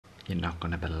You're not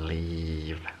gonna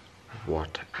believe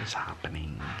what is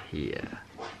happening here.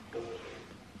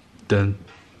 Dun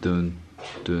dun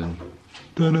dun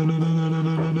dun dun dun dun dun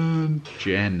dun dun.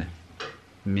 Jen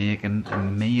making a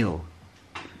meal.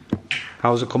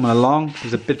 How's it coming along?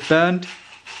 Is it a bit burnt?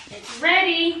 It's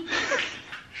ready.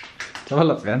 Let's have a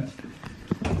look then.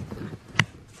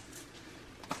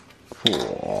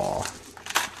 Oh,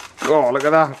 look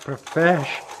at that,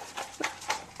 fresh.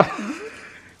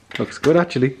 Looks good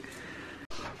actually.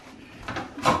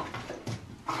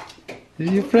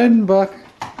 Is your friend back?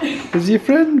 Is your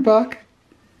friend back?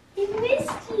 He missed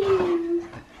you.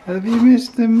 Have you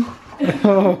missed him?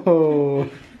 Oh.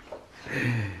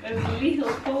 Those little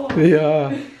paws.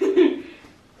 Yeah.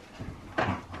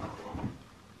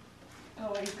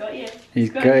 Oh, he's got you. He's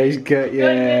got you. He's got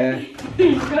you.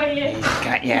 He's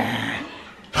got you.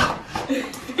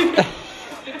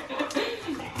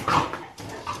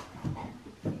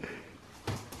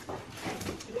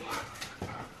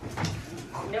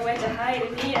 Nowhere to hide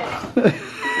in here.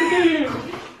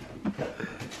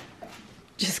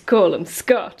 Just call him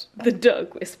Scott, the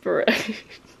dog whisperer.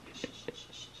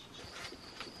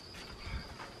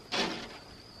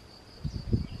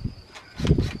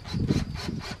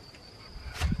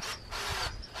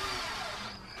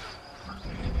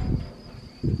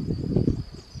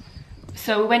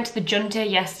 So we went to the junta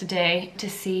yesterday to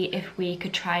see if we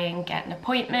could try and get an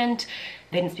appointment.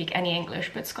 They didn't speak any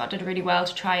English, but Scott did really well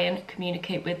to try and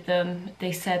communicate with them.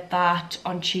 They said that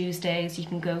on Tuesdays you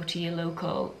can go to your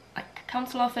local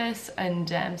council office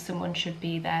and someone should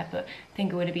be there, but I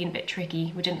think it would have been a bit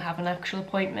tricky. We didn't have an actual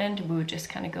appointment, we were just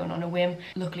kind of going on a whim.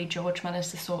 Luckily George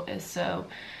managed to sort us, so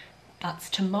that's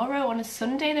tomorrow. On a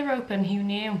Sunday they're open, who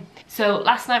knew? So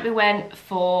last night we went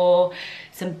for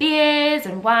some beers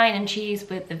and wine and cheese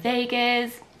with the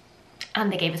Vegas,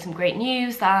 and they gave us some great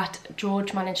news that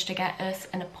George managed to get us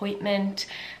an appointment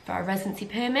for our residency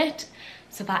permit.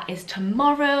 So that is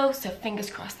tomorrow, so fingers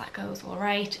crossed that goes all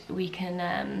right. We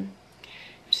can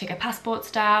take our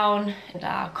passports down and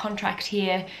our contract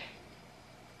here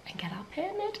and get our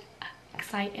permit.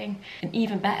 Exciting. And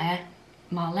even better,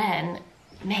 Marlene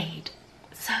made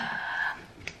some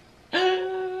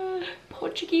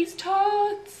Portuguese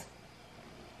tarts.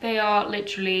 They are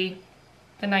literally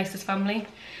the nicest family.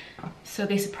 So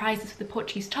they surprised us with the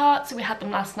Portuguese tarts. So we had them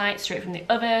last night straight from the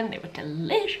oven. They were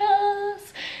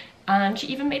delicious. And she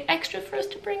even made extra for us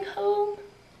to bring home.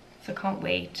 So can't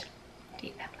wait to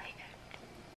eat them later.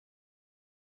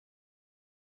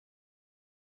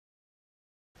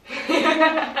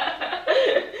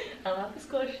 I'll have a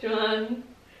Scotch one.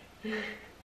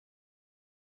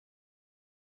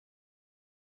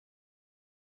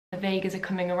 The Vegas are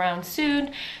coming around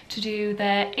soon to do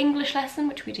their English lesson,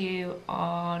 which we do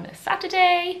on a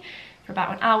Saturday for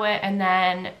about an hour, and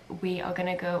then we are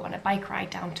going to go on a bike ride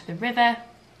down to the river.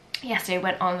 Yesterday I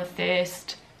went on the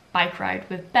first bike ride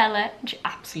with Bella and she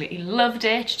absolutely loved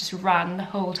it. She just ran the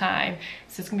whole time,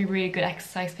 so it's going to be really good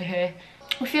exercise for her.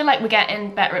 We feel like we're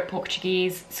getting better at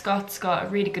Portuguese. Scott's got a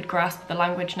really good grasp of the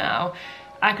language now.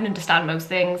 I can understand most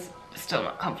things, still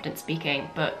not confident speaking,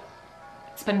 but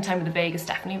spending time with the Vegas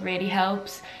definitely really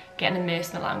helps getting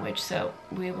immersed in the language, so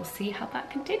we will see how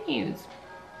that continues.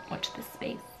 Watch this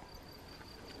space.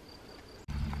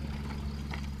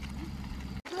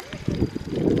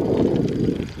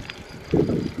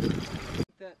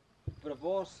 Para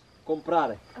vós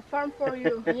comprarem. A farm for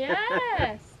you.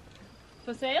 Yes.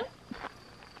 For sale?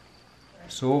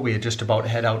 So we're just about to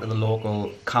head out to the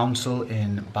local council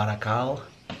in Baracaldo.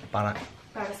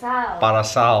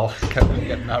 Barasal. Kept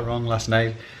getting that wrong last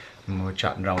night. And we were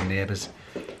chatting around neighbours.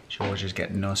 George is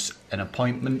getting us an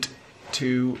appointment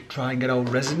to try and get our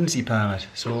residency permit.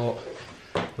 So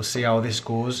we'll see how this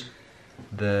goes.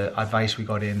 The advice we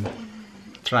got in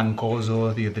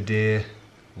Trancoso the other day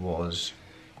was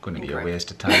going to be a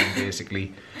waste of time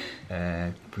basically.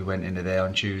 If we went into there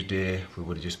on Tuesday we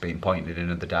would have just been pointed in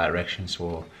another direction,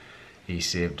 so he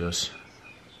saved us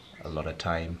a lot of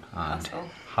time and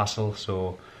hassle.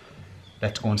 So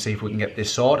let's go and see if we can get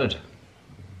this sorted.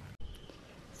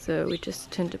 So we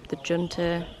just turned up the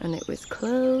junta and it was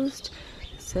closed,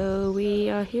 so we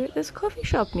are here at this coffee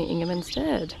shop meeting him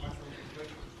instead.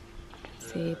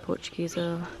 See, Portuguese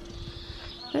are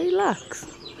very lax.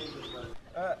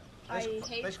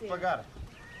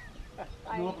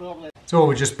 So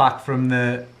we're just back from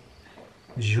the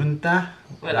junta.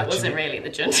 Well, that wasn't really the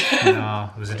junta. No,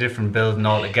 it was a different building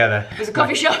altogether. It was a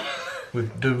coffee shop.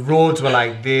 The roads were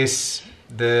like this.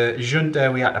 The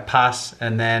junta we had to pass,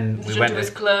 and then we went. Was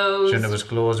closed. Junta was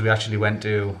closed. We actually went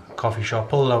to a coffee shop,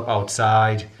 pulled up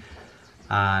outside,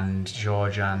 and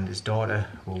George and his daughter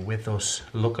were with us,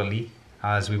 luckily,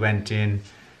 as we went in,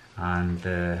 and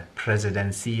the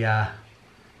Presidencia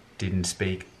didn't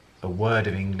speak a word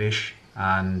of English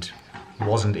and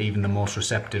wasn't even the most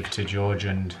receptive to George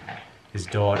and his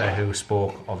daughter, who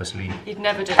spoke, obviously. He'd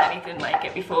never done anything like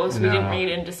it before, so we didn't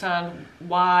really understand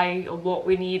why or what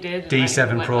we needed.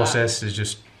 D7 process is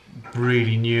just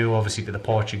really new, obviously, to the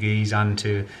Portuguese and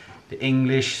to the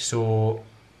English. So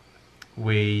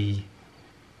we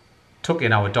took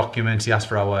in our documents. He asked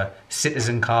for our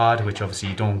citizen card, which obviously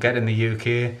you don't get in the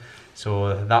UK.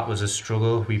 So that was a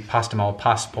struggle. We passed him our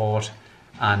passport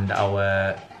and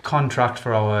our contract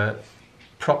for our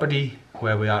property,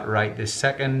 where we are right this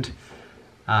second.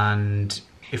 And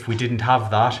if we didn't have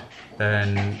that,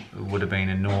 then it would have been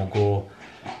a no-go.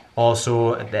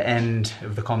 Also, at the end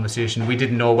of the conversation, we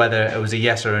didn't know whether it was a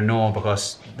yes or a no,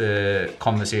 because the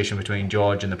conversation between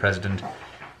George and the president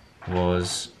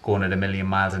was going at 1,000,000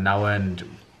 miles an hour, and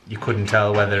you couldn't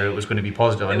tell whether it was going to be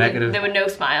positive or negative. There were no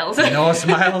smiles. No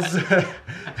smiles.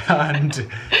 And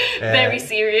very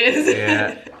serious.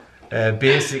 Yeah.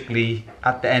 Basically,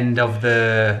 at the end of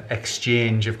the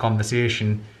exchange of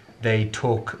conversation, they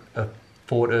took a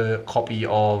photocopy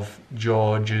of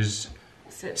George's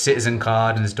citizen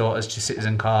card and his daughter's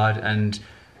citizen card, and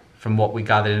from what we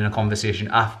gathered in a conversation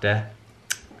after,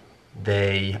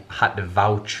 they had to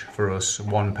vouch for us,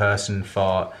 one person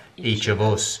for each of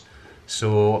us.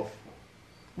 So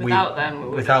without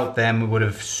them we would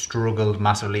have struggled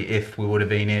massively if we would have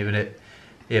been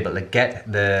able to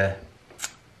get the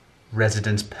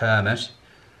residence permit.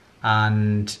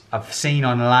 And I've seen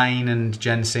online, and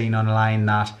Jen's seen online,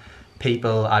 that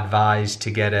people advise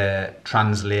to get a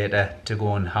translator to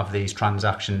go and have these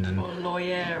transactions, and or a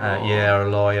lawyer, or a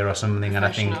lawyer or something. And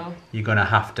I think you're gonna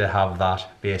have to have that,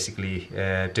 basically,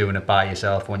 doing it by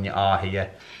yourself when you are here.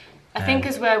 I think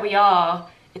as where we are,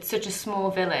 it's such a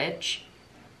small village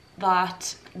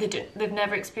that they've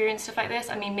never experienced stuff like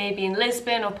this. I mean, maybe in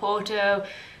Lisbon or Porto,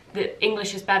 the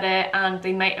English is better, and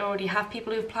they might already have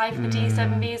people who apply for the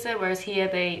D7 visa, whereas here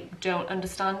they don't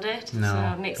understand it, no,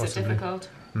 so it makes it difficult.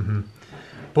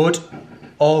 But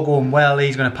all going well,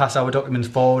 he's going to pass our documents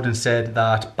forward and said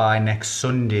that by next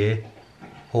Sunday,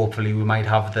 hopefully we might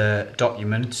have the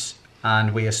documents,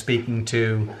 and we are speaking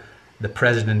to the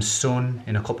president's son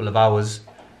in a couple of hours,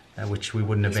 which we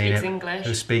wouldn't have been.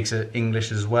 Who speaks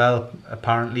English as well,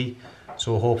 apparently.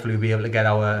 So hopefully we'll be able to get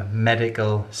our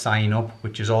medical sign up,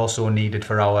 which is also needed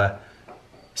for our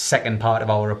second part of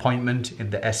our appointment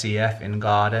in the SEF in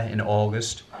Garda in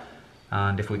August.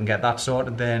 And if we can get that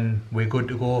sorted, then we're good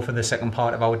to go for the second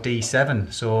part of our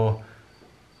D7. So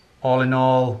all in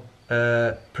all,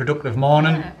 productive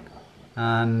morning.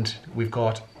 And we've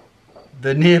got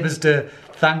the neighbours to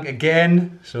thank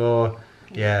again. So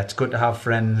yeah, it's good to have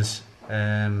friends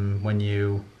when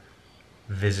you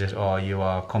visit or you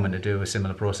are coming to do a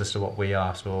similar process to what we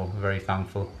are, so very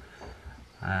thankful.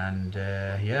 And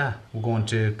yeah, we're going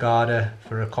to Garda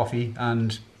for a coffee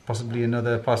and possibly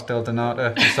another pastel de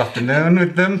nata this afternoon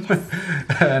with them,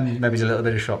 and maybe a little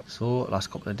bit of shop. So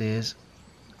last couple of days,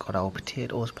 got our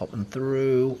potatoes popping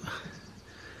through,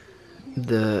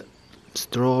 the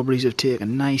strawberries have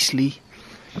taken nicely,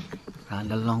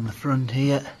 and along the front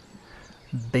here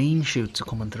bean shoots are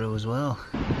coming through as well.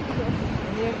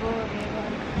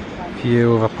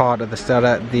 View of a part of the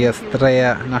Serra de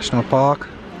Estrella National Park.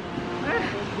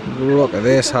 Look at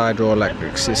this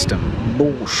hydroelectric system.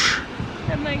 Boosh!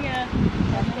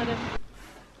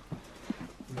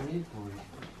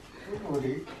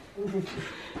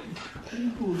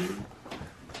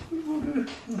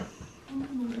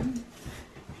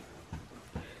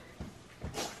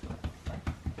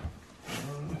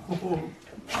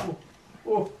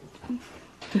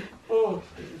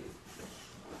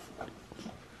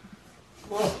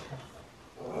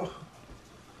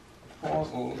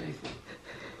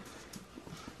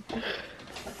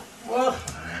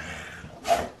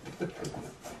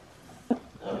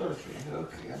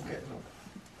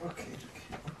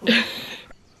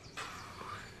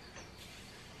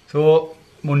 So,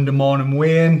 Monday morning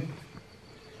weighing,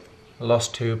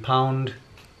 lost £2.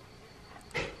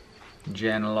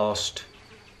 Jen lost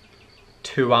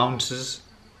 2 ounces.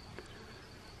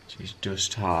 She's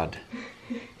just had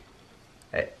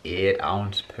an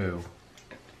 8-ounce poo.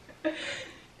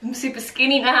 I'm super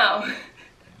skinny now.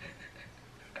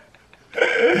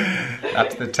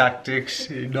 That's the tactics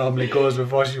she normally goes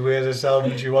before she weighs herself,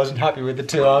 and she wasn't happy with the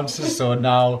 2 ounces, so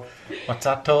now, what's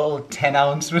that total? 10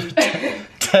 ounce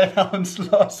 10 ounce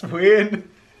loss weighing.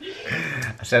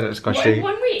 I said it was because she...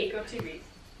 1 week or 2 weeks?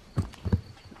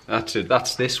 That's it,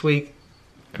 that's this week.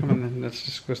 Come on then, let's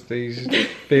discuss these.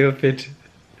 Feel fit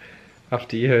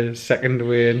after your second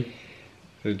weighing.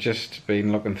 I've just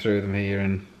been looking through them here,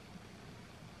 and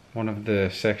one of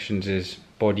the sections is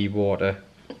body water.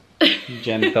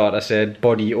 Jen thought I said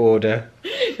body odour.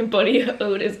 Body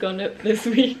odour's gone up this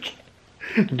week.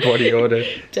 Body odour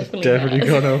definitely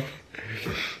gone up.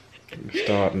 I'm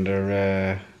starting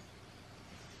to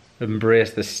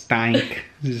embrace the stank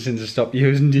since I stopped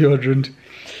using deodorant.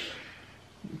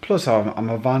 Plus, I'm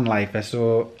a van lifer,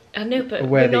 so I know, but I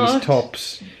wear these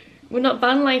tops. We're not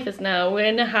van lifers now. We're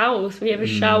in a house. We have a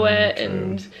shower,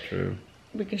 and true.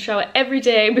 We can shower every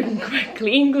day. We can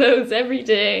clean clothes every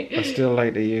day. I still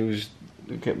like to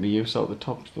get my use out the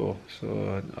tops though,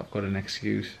 so I've got an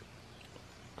excuse.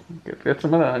 Get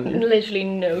some of that, haven't you? Literally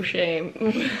no shame.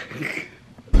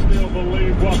 Still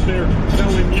believe what they're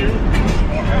telling you?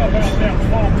 Or how about that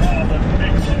phone call that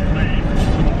Nixon made?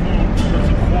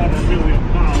 That's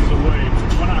 250,000 miles away.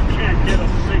 When I can't get a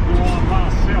signal on my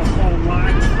cell phone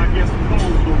line, I get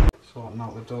phones will... Sorting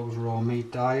out the dog's raw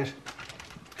meat diet.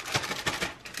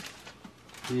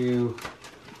 You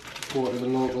go to the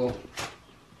local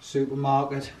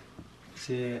supermarket,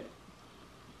 say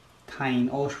Kain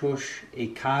Oshrush e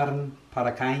Carn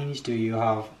para Cães, do you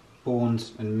have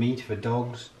bones and meat for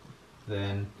dogs?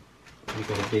 Then you've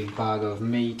got a big bag of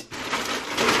meat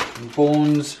and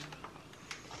bones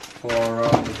for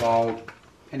around about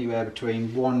anywhere between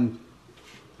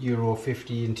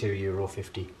 €1.50 and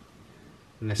 €2.50,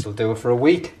 and this will do it for a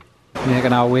week.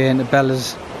 Making our way into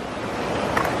Bella's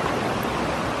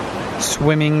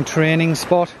swimming training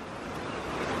spot.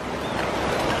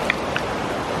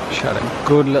 She had a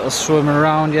good little swim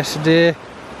around yesterday.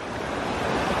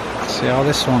 Let's see how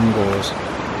this one goes.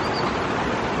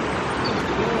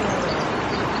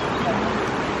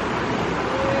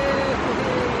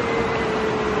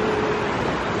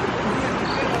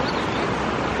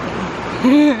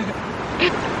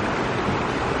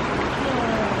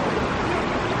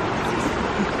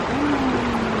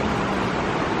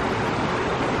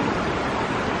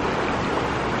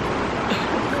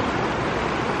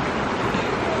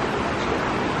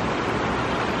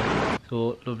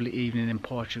 So, lovely evening in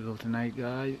Portugal tonight,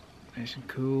 guys. Nice and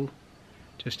cool.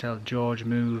 Just helped George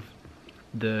move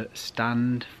the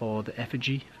stand for the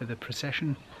effigy for the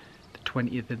procession, the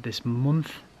 20th of this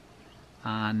month.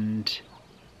 And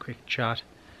quick chat,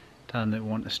 tell him that we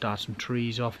want to start some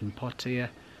trees off in pots here,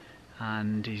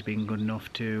 and he's been good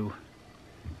enough to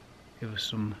give us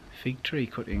some fig tree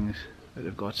cuttings that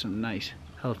have got some nice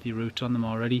healthy roots on them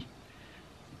already.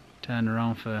 Turned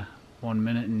around for 1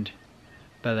 minute and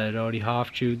Bella had already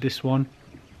half chewed this one,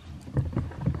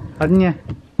 hadn't you?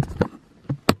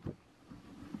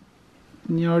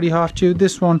 And you already half chewed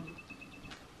this one.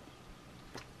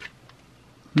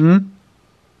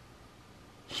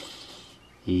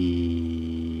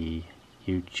 You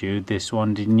chewed this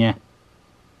one, didn't you?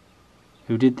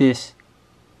 Who did this?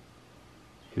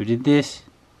 Who did this?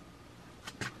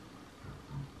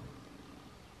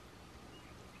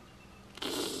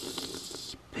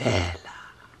 Bella.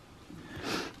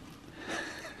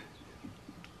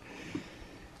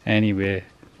 Anyway,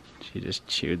 she just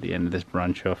chewed the end of this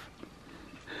branch off.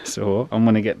 So I'm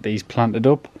going to get these planted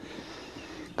up.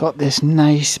 Got this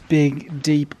nice big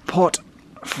deep pot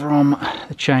from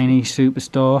the Chinese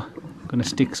superstore. Going to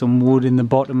stick some wood in the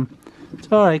bottom. It's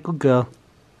alright, good girl.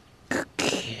 God,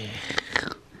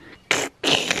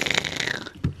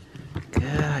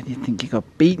 you think you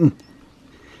got beaten.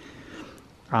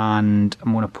 And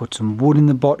I'm going to put some wood in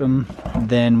the bottom.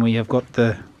 Then we have got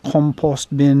the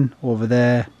compost bin over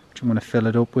there, which I'm going to fill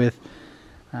it up with,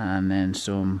 and then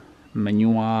some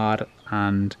manure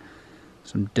and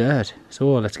some dirt.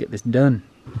 So let's get this done.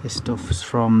 This stuff is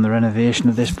from the renovation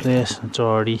of this place. It's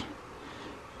already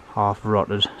half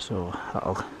rotted, so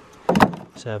that'll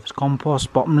serve as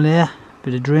compost. Bottom layer,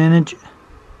 bit of drainage,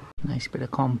 nice bit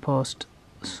of compost,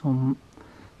 some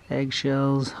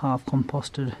eggshells, half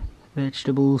composted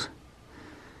vegetables.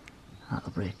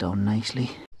 That'll break down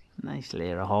nicely. Nice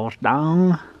layer of horse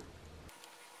down.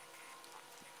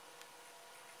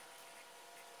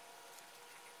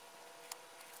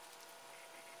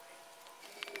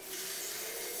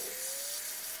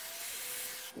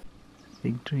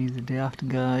 Big trees the day after,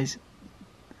 guys.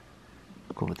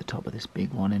 Cover the top of this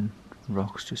big one in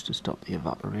rocks just to stop the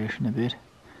evaporation a bit.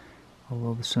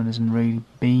 Although the sun isn't really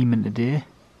beaming today.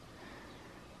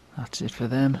 That's it for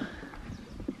them.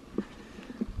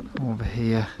 Over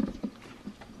here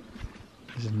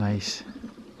there's a nice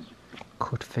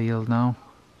cut field now,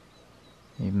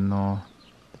 even though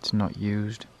it's not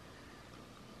used.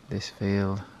 This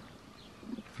field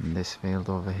and this field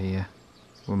over here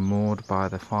were mowed by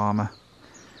the farmer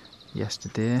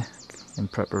yesterday in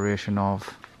preparation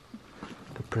of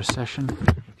the procession,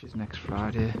 which is It's next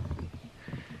Friday.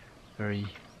 Very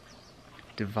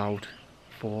devout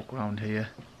folk around here,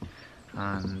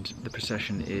 and the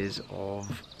procession is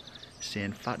of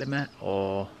Saint Fatima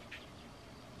or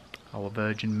our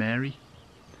Virgin Mary,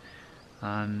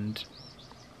 and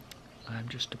I'm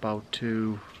just about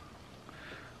to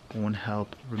go and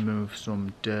help remove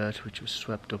some dirt which was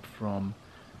swept up from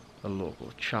the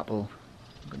local chapel.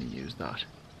 I'm going to use that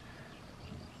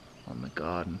on the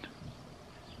garden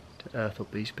to earth up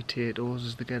these potatoes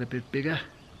as they get a bit bigger,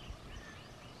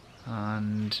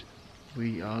 and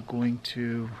we are going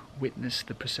to witness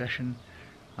the procession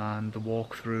and the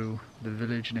walk through the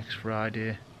village next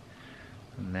Friday,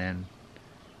 and then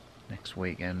next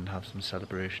weekend have some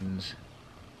celebrations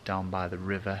down by the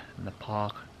river in the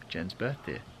park for Jen's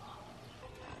birthday.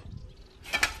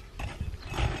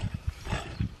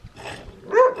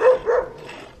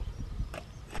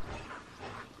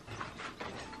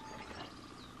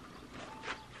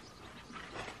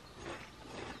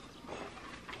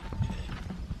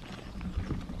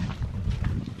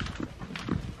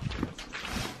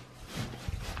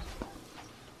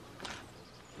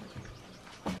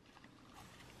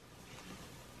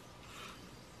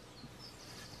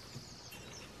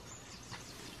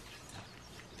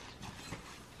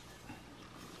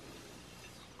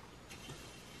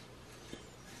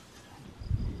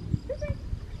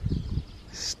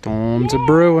 Storms are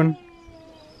brewing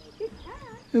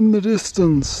in the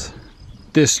distance.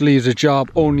 This leaves a job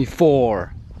only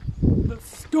for The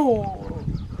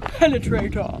storm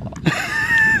penetrator.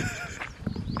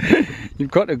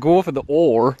 You've got to go for the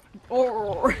ore.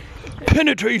 Or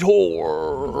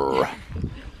Penetrator!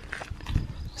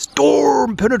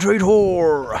 Storm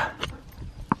penetrator!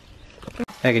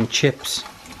 Egg and chips,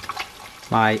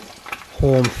 my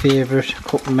home favourite,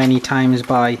 cooked many times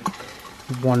by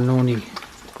one and only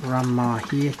Grandma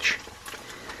H.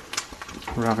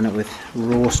 We're having it with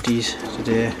roasties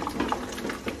today.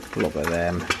 Look at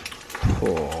them.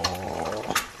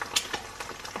 Oh.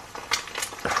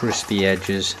 Crispy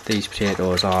edges. These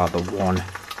potatoes are the one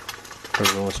for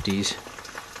roasties.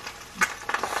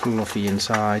 Fluffy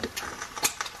inside.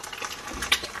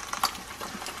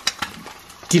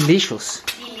 Delicious.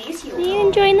 Are you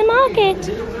enjoying the market?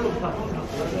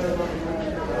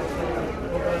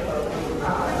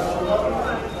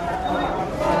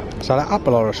 Is that an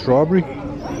apple or a strawberry?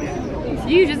 it's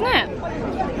huge, isn't it?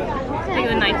 Bigger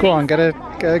than 90. Go on, get a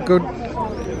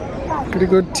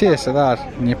good taste of that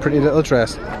in your pretty little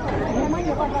dress.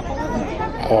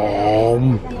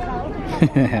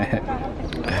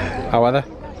 How are they?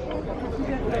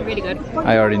 Really good.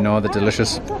 I already know they're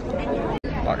delicious.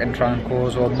 Back in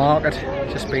Trancoso Market,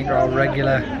 just been to our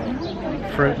regular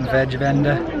fruit and veg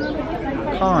vendor.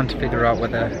 Can't figure out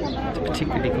whether it's a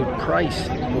particularly good price,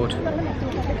 but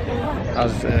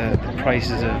as the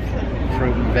prices of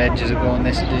fruit and veg are going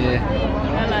this day,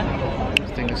 I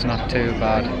think it's not too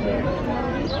bad.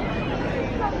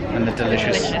 And they're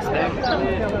delicious.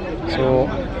 So,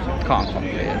 can't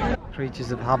complain.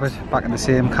 Creatures of habit, back in the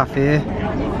same cafe.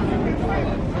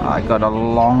 I got a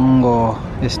longo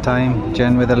this time.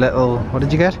 Jen with a little, what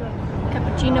did you get?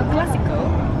 Cappuccino Classico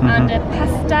and a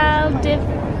Pastel de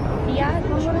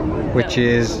Viaggio. Which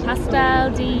is?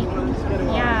 Pastel de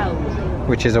Viaggio.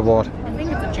 Which is a what? I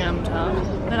think it's a jam tart,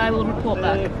 but I will report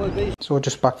back. So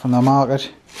just back from the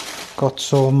market, got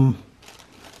some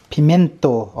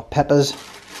pimento or peppers,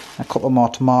 a couple more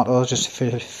tomatoes just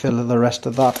to fill the rest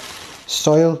of that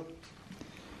soil.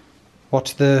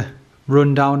 What's the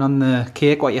rundown on the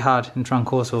cake, what you had in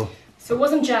Trancoso? So it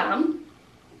wasn't jam,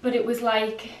 but it was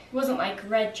like, it wasn't like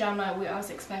red jam I was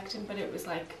expecting, but it was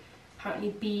like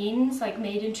apparently beans like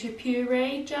made into a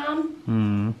puree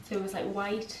jam. So it was like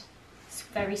white,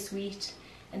 very sweet,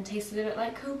 and tasted a bit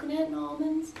like coconut and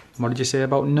almonds. What did you say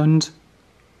about nuns?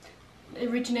 It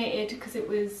originated because it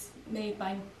was made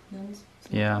by nuns.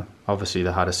 Yeah, obviously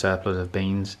they had a surplus of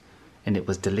beans and it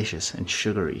was delicious and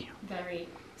sugary. Very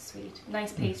sweet.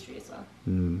 Nice pastry as well.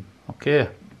 Okay,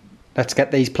 let's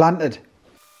get these planted.